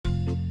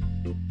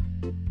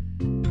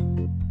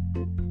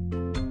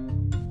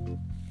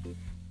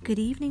Good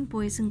evening,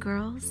 boys and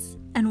girls,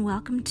 and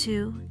welcome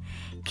to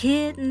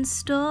Kitten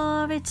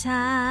Story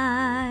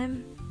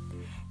Time.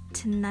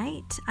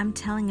 Tonight, I'm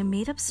telling a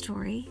made-up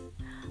story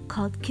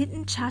called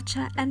Kitten,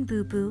 Cha-Cha, and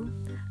Boo Boo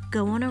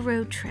Go on a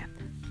Road Trip.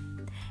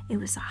 It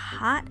was a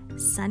hot,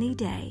 sunny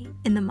day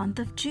in the month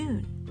of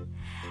June,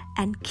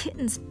 and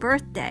Kitten's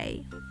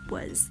birthday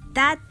was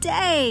that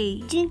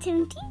day. June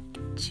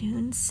 17th?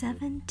 June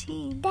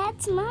 17th.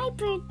 That's my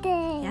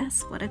birthday.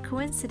 Yes, what a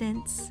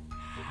coincidence.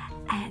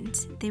 And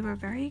they were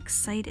very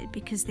excited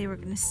because they were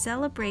going to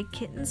celebrate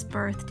Kitten's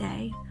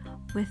birthday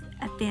with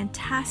a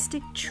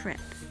fantastic trip.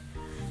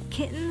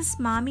 Kitten's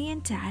mommy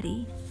and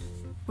daddy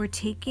were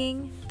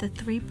taking the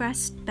three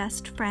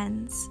best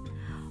friends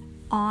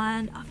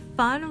on a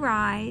fun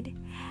ride,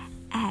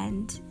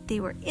 and they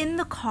were in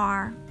the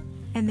car,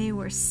 and they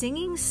were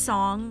singing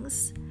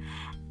songs,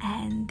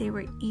 and they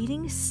were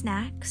eating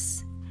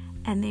snacks,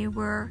 and they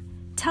were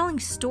telling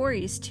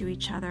stories to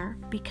each other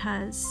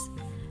because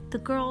the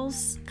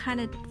girls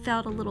kind of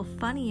felt a little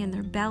funny in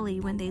their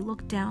belly when they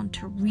looked down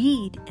to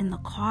read in the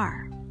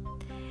car.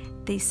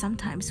 They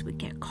sometimes would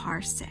get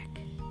car sick.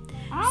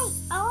 I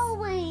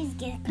always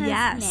get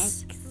car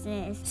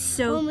sick.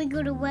 So when we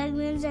go to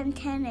Wegmans and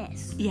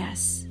tennis.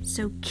 Yes.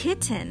 So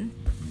Kitten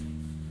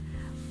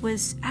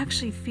was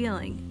actually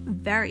feeling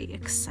very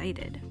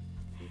excited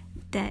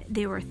that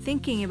they were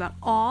thinking about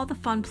all the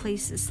fun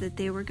places that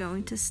they were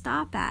going to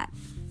stop at.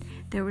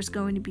 There was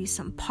going to be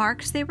some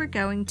parks they were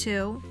going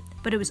to,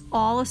 but it was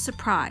all a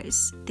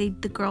surprise. The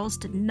girls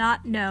did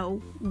not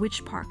know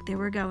which park they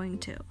were going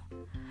to.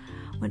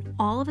 When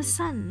all of a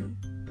sudden,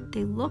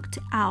 they looked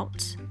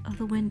out of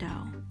the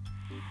window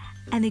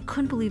and they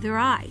couldn't believe their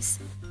eyes.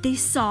 They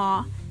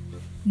saw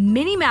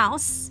Minnie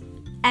Mouse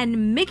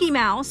and Mickey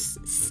Mouse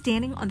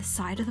standing on the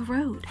side of the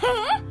road.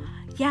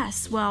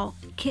 Yes, well,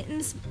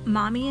 Kitten's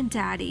mommy and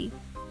daddy,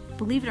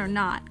 believe it or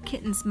not,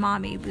 Kitten's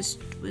mommy was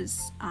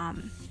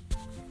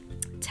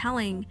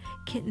telling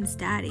Kitten's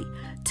daddy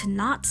to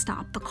not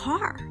stop the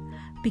car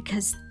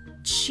because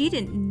she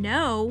didn't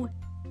know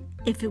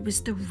if it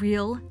was the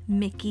real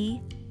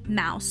Mickey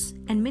Mouse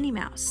and Minnie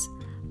Mouse.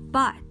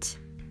 But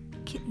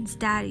Kitten's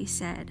daddy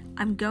said,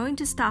 I'm going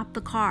to stop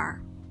the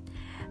car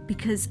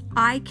because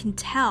I can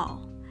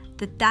tell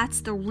that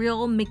that's the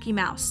real Mickey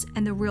Mouse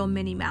and the real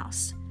Minnie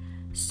Mouse.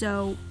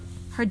 So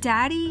her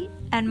daddy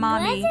and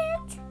mommy...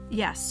 Was it?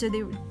 Yes, so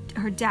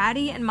her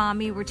daddy and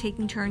mommy were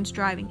taking turns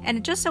driving, and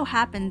it just so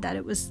happened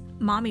that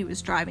mommy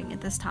was driving at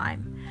this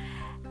time,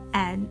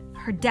 and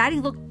her daddy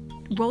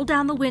rolled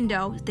down the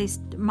window.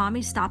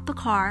 Mommy stopped the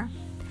car,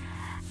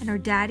 and her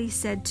daddy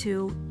said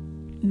to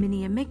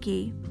Minnie and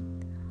Mickey,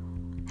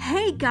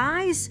 "Hey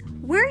guys,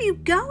 where are you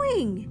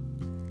going?"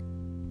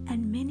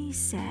 And Minnie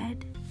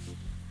said,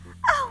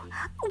 "Oh,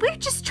 we're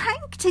just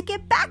trying to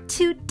get back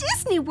to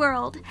Disney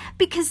World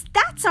because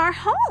that's our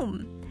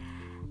home."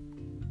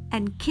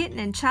 And Kitten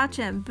and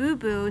Cha-Cha and Boo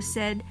Boo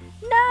said,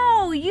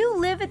 "No, you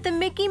live at the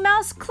Mickey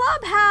Mouse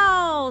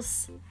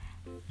Clubhouse."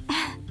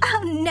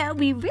 "Oh, no,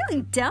 we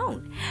really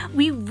don't.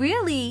 We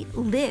really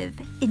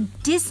live in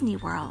Disney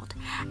World,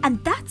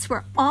 and that's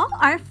where all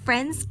our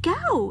friends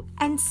go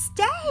and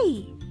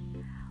stay."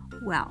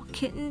 Well,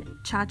 Kitten,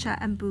 Cha-Cha,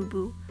 and Boo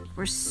Boo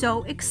were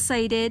so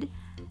excited,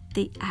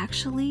 they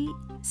actually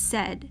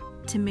said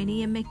to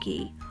Minnie and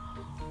Mickey,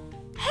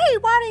 "Hey,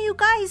 why don't you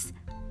guys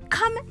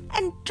come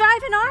and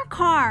drive in our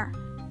car?"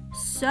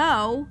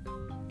 So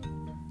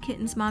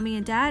Kitten's mommy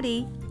and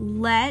daddy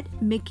let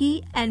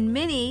Mickey and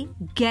Minnie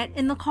get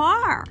in the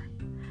car.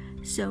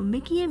 So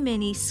Mickey and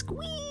Minnie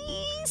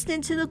squeezed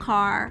into the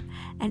car,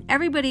 and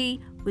everybody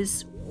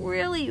was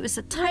it was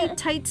a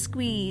tight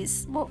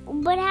squeeze. But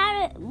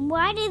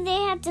why did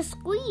they have to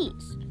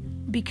squeeze?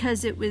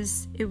 Because it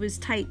was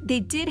tight.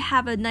 They did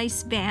have a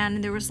nice van,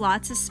 and there was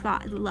lots of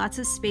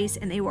space,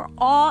 and they were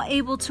all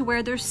able to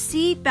wear their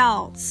seat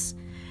belts.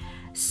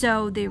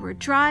 So they were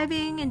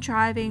driving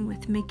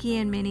with Mickey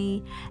and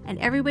Minnie, and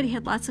everybody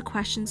had lots of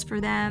questions for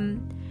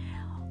them.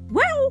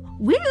 "Well,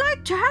 we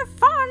like to have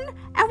fun,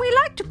 and we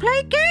like to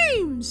play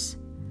games."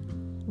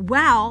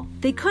 Well,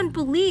 they couldn't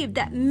believe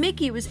that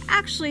Mickey was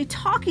actually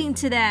talking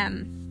to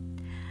them.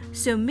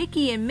 So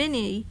Mickey and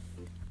Minnie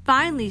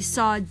finally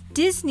saw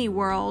Disney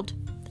World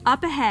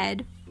up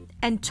ahead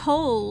and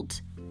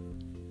told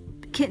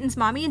Kitten's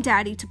mommy and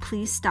daddy to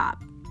please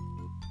stop.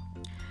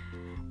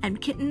 And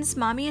Kitten's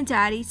mommy and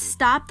daddy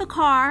stopped the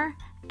car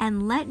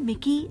and let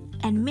Mickey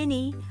and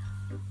Minnie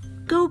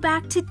go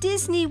back to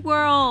Disney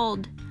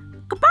World.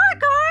 "Goodbye,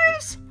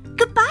 guys!"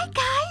 "Goodbye,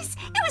 guys!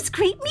 It was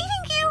great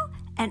meeting you!"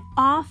 And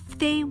off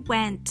they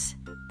went.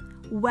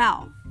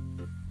 Well,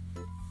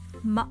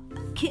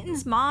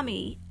 Kitten's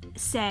mommy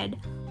said,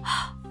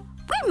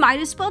 "We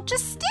might as well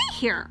just stay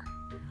here.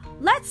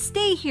 Let's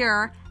stay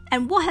here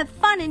and we'll have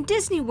fun in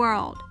Disney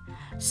World."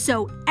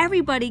 So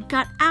everybody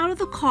got out of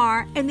the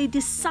car and they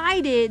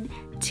decided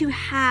to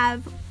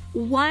have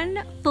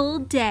one full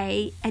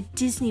day at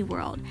Disney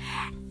World.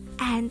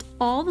 And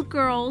all the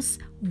girls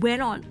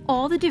went on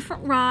all the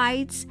different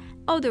rides.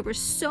 Oh, there were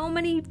so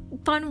many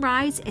fun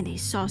rides, and they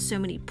saw so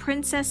many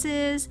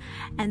princesses,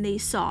 and they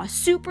saw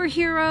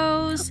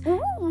superheroes.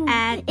 Ooh,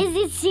 and is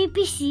it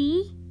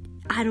CPC?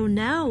 I don't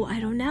know.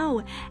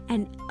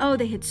 And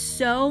they had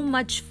so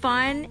much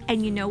fun.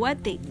 And you know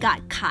what? They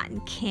got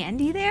cotton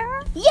candy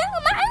there. Yeah,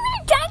 I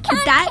went to try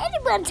cotton candy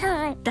one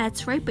time.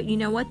 That's right. But you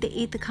know what? They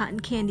ate the cotton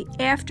candy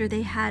after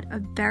they had a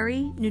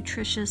very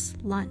nutritious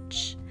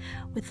lunch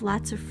with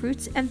lots of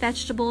fruits and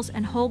vegetables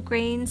and whole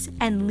grains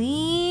and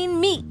lean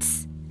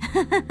meats.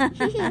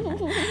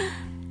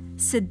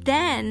 So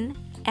then,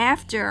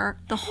 after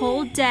the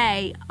whole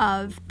day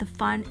of the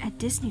fun at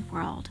Disney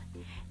World,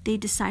 they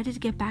decided to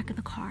get back in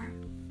the car.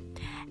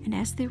 And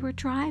as they were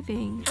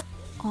driving,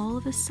 all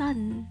of a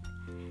sudden,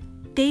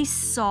 they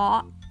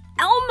saw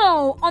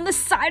Elmo on the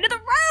side of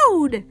the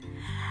road.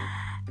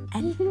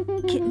 And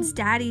Kitten's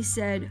daddy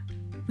said,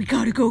 "We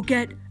gotta go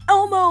get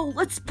Elmo.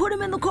 Let's put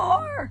him in the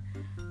car."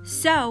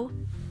 So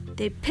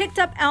they picked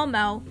up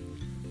Elmo.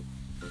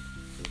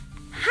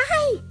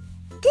 "Hi,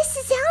 this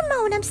is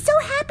Elmo, and I'm so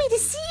happy to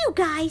see you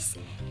guys.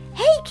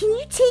 Hey, can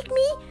you take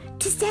me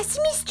to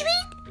Sesame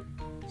Street?"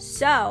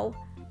 So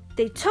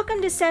they took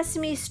him to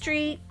Sesame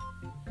Street,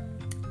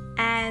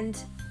 and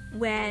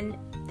when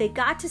they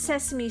got to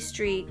Sesame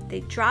Street, they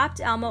dropped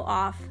Elmo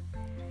off.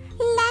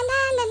 La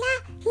la la la,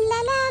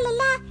 la la la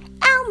la,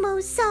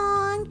 Elmo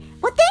song.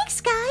 Well,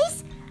 thanks,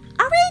 guys.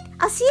 All right,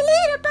 I'll see you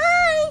later.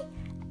 Bye.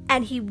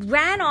 And he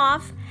ran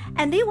off,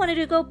 and they wanted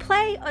to go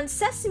play on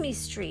Sesame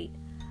Street.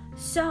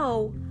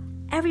 So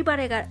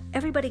everybody got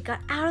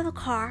out of the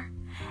car,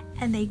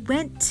 and they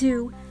went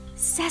to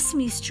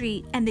Sesame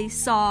Street, and they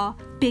saw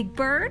Big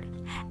Bird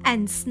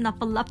and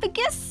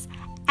Snuffleupagus,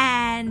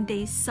 and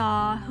they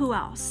saw who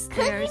else?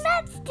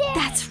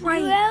 That's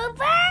right.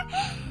 Grover.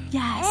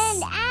 Yes.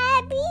 And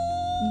Abby.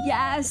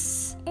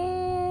 Yes.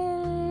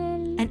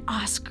 And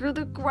Oscar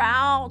the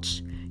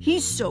Grouch.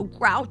 He's so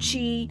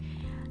grouchy.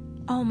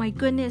 Oh my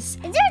goodness.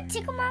 Is there a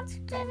tickle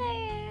monster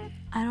there?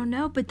 I don't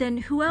know, but then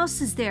who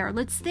else is there?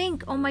 Let's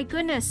think. Oh my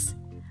goodness.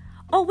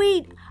 Oh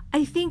wait,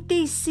 I think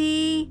they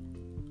see.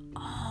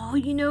 Oh,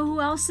 you know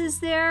who else is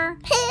there?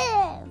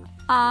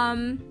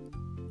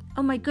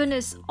 Oh my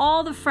goodness,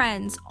 all the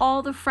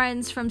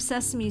friends from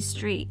Sesame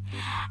Street.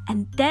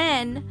 And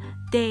then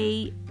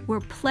they were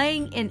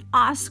playing in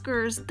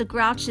Oscar's the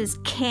Grouch's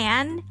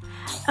can.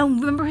 And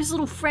remember his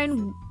little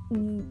friend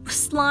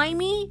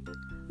Slimy?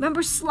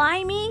 Remember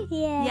Slimy?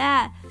 Yeah.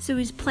 Yeah, so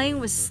he's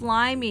playing with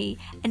Slimy,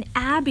 and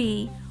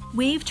Abby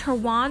waved her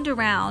wand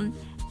around,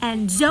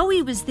 and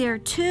Zoe was there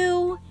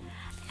too.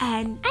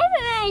 And I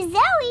remember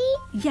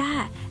Zoe.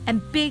 Yeah, and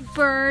Big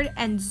Bird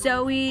and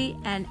Zoe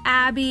and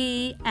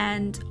Abby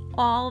and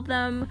all of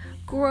them,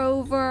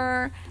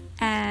 Grover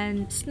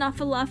and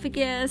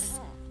Snuffleupagus.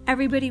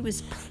 Everybody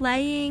was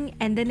playing,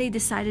 and then they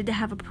decided to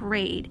have a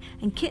parade.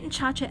 And Kitten,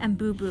 Cha-Cha, and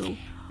Boo Boo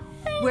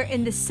were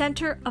in the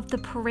center of the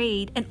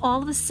parade, and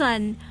all of a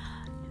sudden,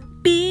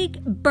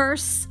 big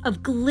bursts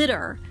of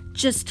glitter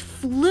just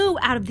flew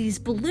out of these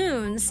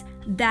balloons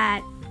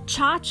that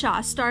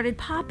Cha-Cha started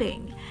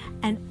popping.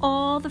 And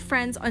all the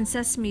friends on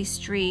Sesame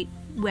Street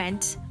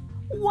went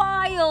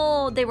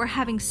wild. They were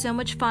having so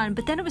much fun.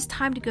 But then it was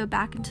time to go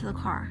back into the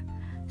car.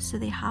 So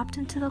they hopped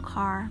into the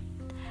car,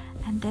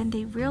 and then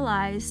they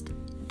realized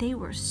they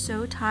were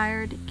so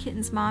tired.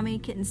 Kitten's mommy,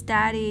 Kitten's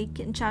daddy,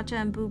 Kitten, Cha-Cha,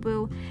 and Boo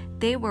Boo,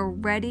 they were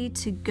ready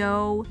to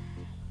go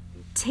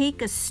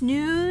take a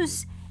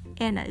snooze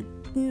in a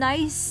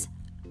nice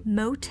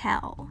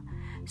motel.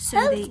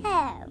 So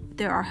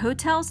there are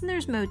hotels and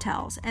there's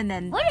motels, and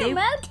then what are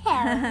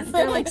motels?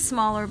 They're like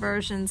smaller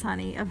versions,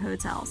 honey, of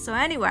hotels. So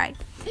anyway,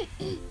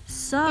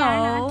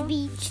 Down on the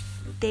beach.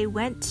 They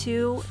went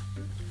to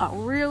a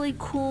really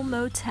cool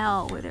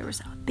motel where there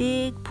was a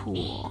big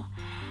pool,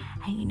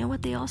 and you know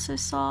what they also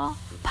saw?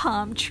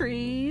 Palm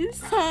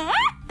trees.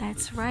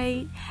 That's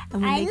right.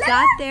 And when they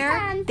got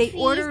there, they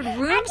ordered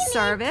room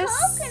service.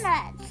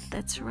 Coconuts.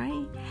 That's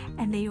right.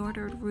 And they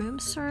ordered room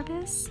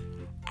service.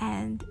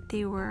 And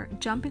they were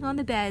jumping on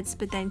the beds,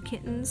 but then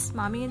Kitten's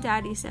mommy and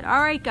daddy said,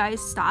 "All right,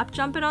 guys, stop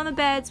jumping on the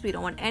beds. We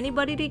don't want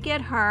anybody to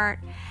get hurt."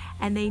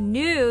 And they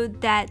knew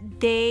that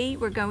they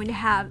were going to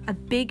have a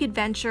big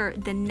adventure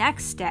the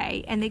next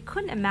day, and they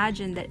couldn't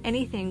imagine that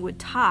anything would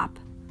top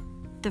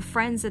the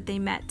friends that they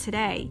met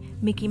today,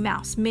 Mickey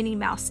Mouse, Minnie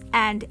Mouse,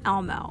 and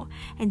Elmo.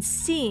 And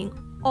seeing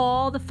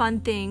all the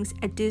fun things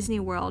at Disney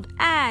World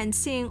and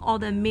seeing all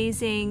the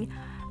amazing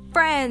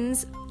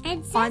friends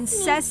on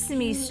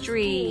Sesame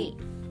Street.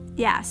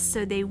 Yes,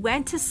 so they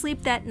went to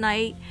sleep that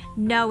night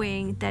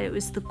knowing that it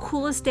was the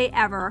coolest day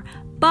ever,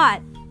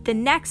 but the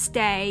next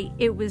day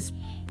it was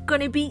going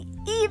to be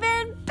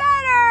even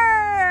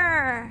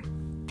better.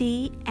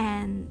 The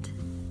end.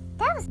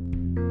 That was...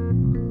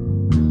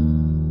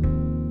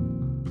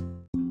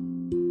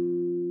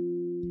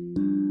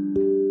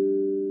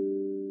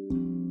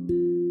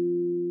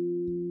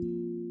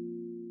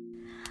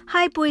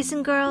 Hi, boys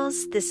and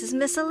girls. This is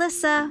Miss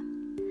Elissa.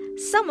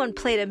 Someone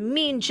played a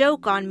mean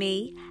joke on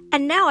me,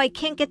 and now I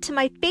can't get to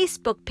my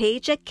Facebook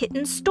page at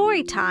Kitten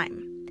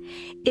Storytime.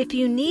 If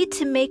you need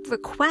to make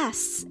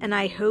requests, and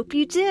I hope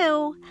you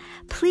do,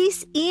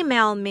 please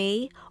email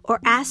me or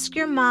ask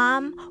your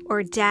mom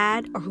or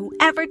dad or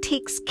whoever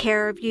takes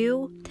care of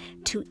you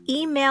to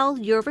email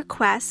your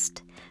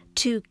request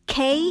to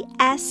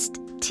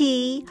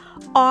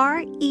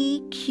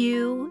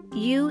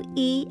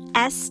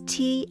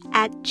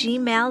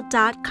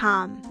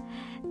kstrequest@gmail.com.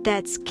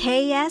 That's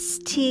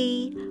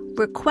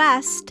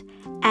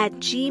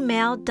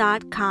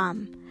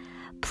kstrequest@gmail.com.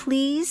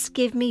 Please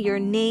give me your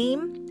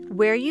name,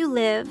 where you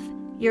live,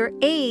 your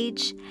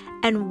age,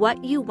 and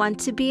what you want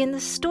to be in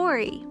the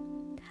story.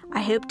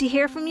 I hope to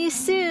hear from you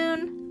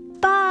soon.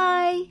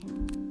 Bye!